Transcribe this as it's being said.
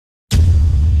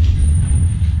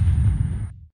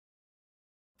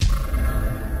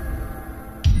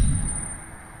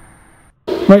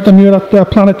Right, I'm here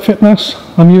at Planet Fitness.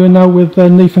 I'm here now with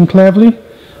Nathan Cleverly.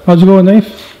 How's it going,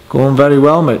 Nath? Going very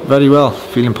well, mate, very well.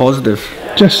 Feeling positive.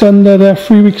 Just under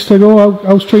 3 weeks to go.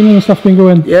 How's training and stuff been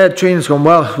going? Yeah, training's gone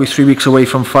well. We're 3 weeks away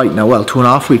from fight now. Well,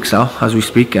 2.5 weeks now, as we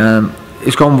speak.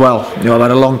 It's gone well. You know, I've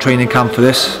had a long training camp for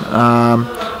this, and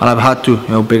I've had to. You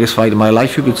know, biggest fight of my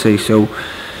life, you could say. So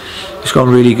it's gone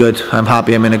really good. I'm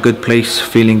happy. I'm in a good place.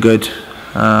 Feeling good.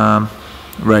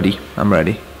 Ready. I'm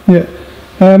ready. Yeah.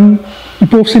 You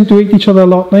both seem to hate each other a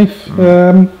lot, Nath.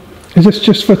 Is this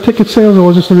just for ticket sales or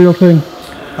is this the real thing?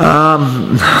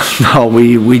 No,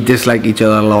 we dislike each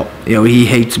other a lot. You know, he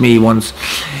hates me. He wants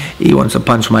to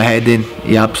punch my head in.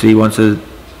 He absolutely wants to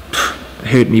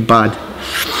hurt me bad.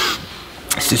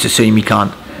 It's just a shame he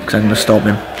can't, because I'm going to stop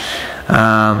him.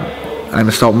 I'm going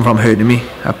to stop him from hurting me.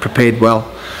 I've prepared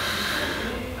well.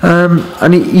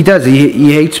 And he does.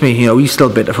 He hates me. You know, he's still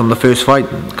bitter from the first fight,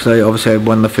 because obviously I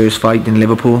won the first fight in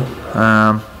Liverpool.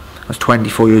 I was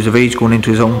 24 years of age, going into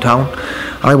his hometown.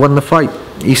 I won the fight.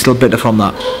 He's still bitter from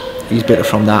that. He's bitter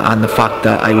from that, and the fact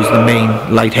that I was the main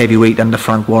light heavyweight under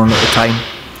Frank Warren at the time.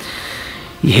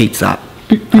 He hates that.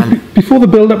 Before the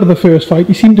build-up of the first fight,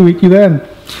 he seemed to hate you then.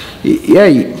 Yeah,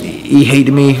 he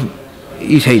hated me.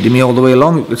 He's hated me all the way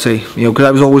along, you could say. You know, because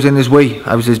I was always in his way.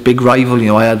 I was his big rival. You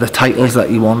know, I had the titles that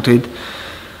he wanted.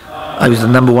 I was the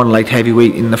 #1 light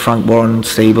heavyweight in the Frank Warren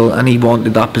stable, and he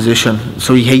wanted that position.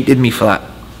 So he hated me for that.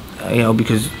 You know,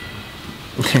 because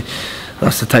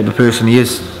that's the type of person he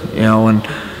is. You know, and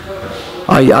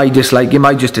I dislike him.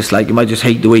 I just dislike him. I just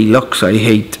hate the way he looks. I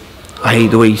hate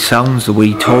the way he sounds, the way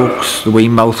he talks, the way he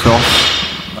mouths off.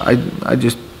 I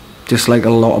just dislike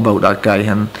a lot about that guy,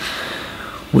 and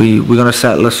we're going to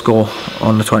settle the score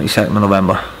on the 22nd of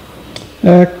November.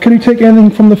 Can you take anything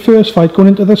from the first fight going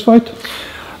into this fight?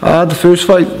 The first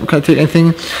fight, can I take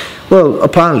anything? Well,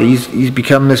 apparently he's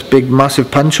become this big,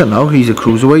 massive puncher now. He's a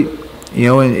cruiserweight. You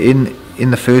know, in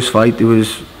the first fight there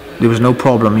was no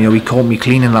problem. You know, he caught me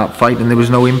clean in that fight, and there was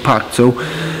no impact. So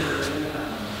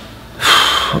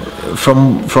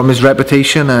from his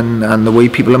reputation and the way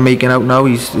people are making out now,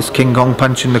 he's King Kong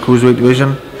punch in the cruiserweight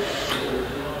division.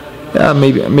 Yeah,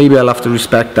 maybe I'll have to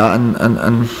respect that,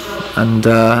 and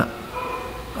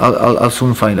I'll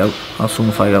soon find out. I'll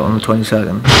soon find out on the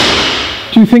 22nd.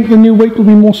 Do you think the new weight will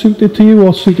be more suited to you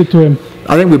or suited to him?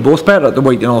 I think we're both better at the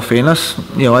weight, in all fairness.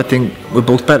 You know, I think we're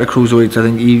both better cruiserweights. I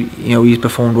think he's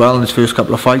performed well in his first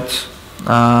couple of fights.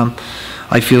 I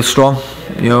feel strong.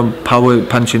 You know, power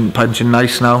punching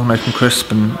nice now, nice and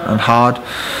crisp and hard.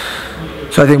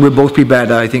 So I think we'll both be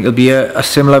better. I think it'll be a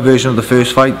similar version of the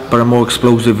first fight, but a more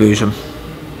explosive version.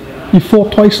 You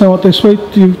fought twice now at this weight.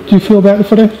 Do you feel better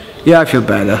for it? Yeah, I feel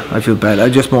better. I feel better.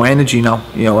 Just more energy now.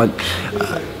 You know,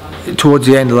 towards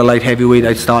the end of the light heavyweight,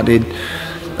 I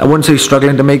wouldn't say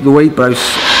struggling to make the weight, but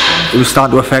it was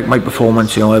starting to affect my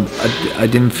performance. You know, I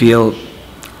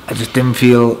just didn't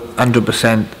feel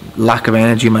 100%. Lack of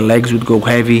energy. My legs would go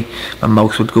heavy, my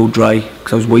mouth would go dry,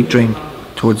 because I was weight drained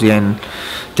towards the end.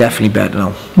 Definitely better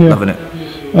now. Yeah. Loving it.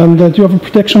 And do you have a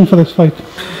prediction for this fight?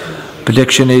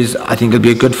 Prediction is, I think it'll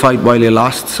be a good fight while it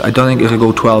lasts. I don't think it'll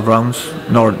go 12 rounds,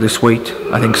 nor at this weight.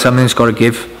 I think something's got to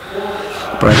give,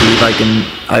 but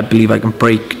I believe I can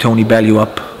break Tony Bellew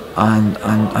up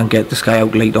and get this guy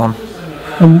out late on.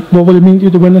 And what would it mean to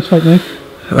you to win this fight, Nick?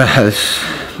 Well,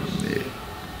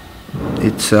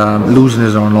 it's losing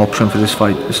is not an option for this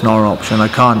fight. It's not an option. I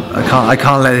can't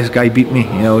let this guy beat me.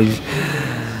 You know, he's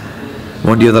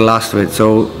one year the last of it.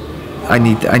 So I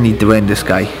need to end this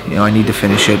guy. You know, I need to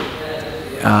finish it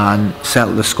and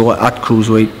settle the score at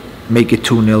cruiserweight, make it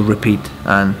 2-0, repeat,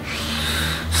 and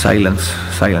silence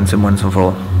him once and for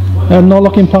all. I'm not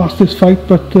looking past this fight,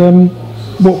 but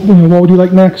what would you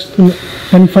like next?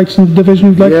 Any fights in the division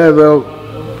you'd like? Yeah, well,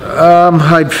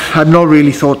 I've not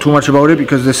really thought too much about it,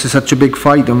 because this is such a big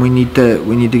fight, and we need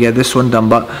to get this one done.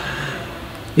 But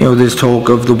you know, there's talk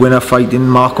of the winner fighting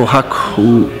Marco Huck,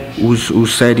 who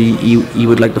said he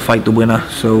would like to fight the winner.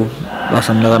 So that's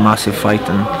another massive fight,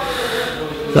 and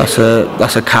that's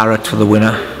a carrot for the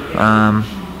winner, and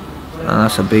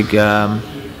that's a big you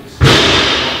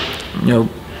know,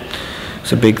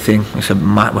 it's a big thing. It's a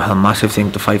massive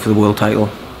thing to fight for the world title.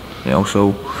 You know,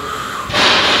 so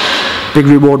big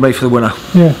reward made for the winner.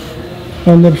 Yeah.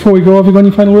 And before we go, have you got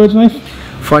any final words, Nath?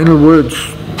 Final words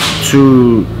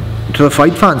to the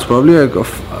fight fans, probably. I got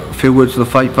a few words to the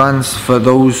fight fans. For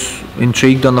those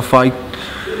intrigued on the fight,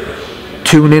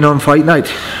 tune in on fight night.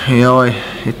 You know,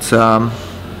 it's going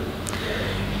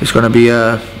to be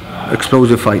a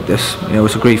explosive fight. This, you know,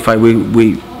 it's a great fight.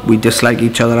 We dislike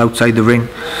each other outside the ring.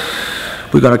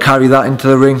 We're going to carry that into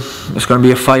the ring. It's going to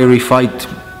be a fiery fight,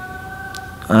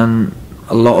 and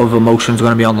a lot of emotions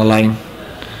going to be on the line.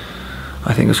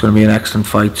 I think it's going to be an excellent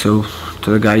fight. So to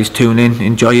the guys, tune in,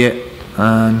 enjoy it,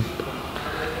 and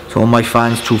to all my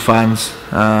fans, true fans,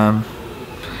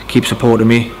 keep supporting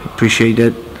me, appreciate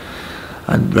it,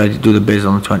 and ready to do the biz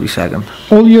on the 22nd.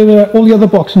 All the other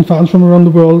boxing fans from around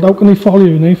the world, how can they follow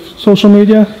you, Nath? Social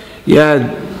media?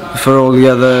 Yeah, for all the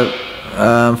other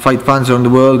fight fans around the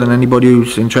world and anybody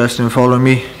who's interested in following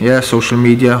me, yeah, social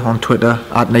media, on Twitter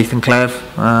 @NathanClev.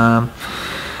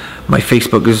 My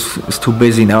Facebook is too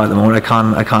busy now at the moment.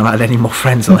 I can't add any more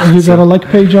friends on that. Have you got a like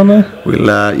page on there?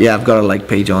 Yeah, I've got a like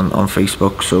page on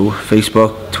Facebook. So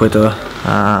Facebook, Twitter.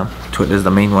 Twitter's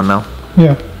the main one now.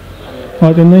 Yeah.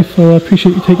 Right then, Nath, I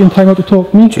appreciate you taking time out to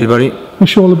talk to me. Cheers, buddy.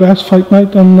 Wish you all the best, fight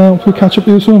night, and we'll catch up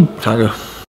with you soon. Thank you.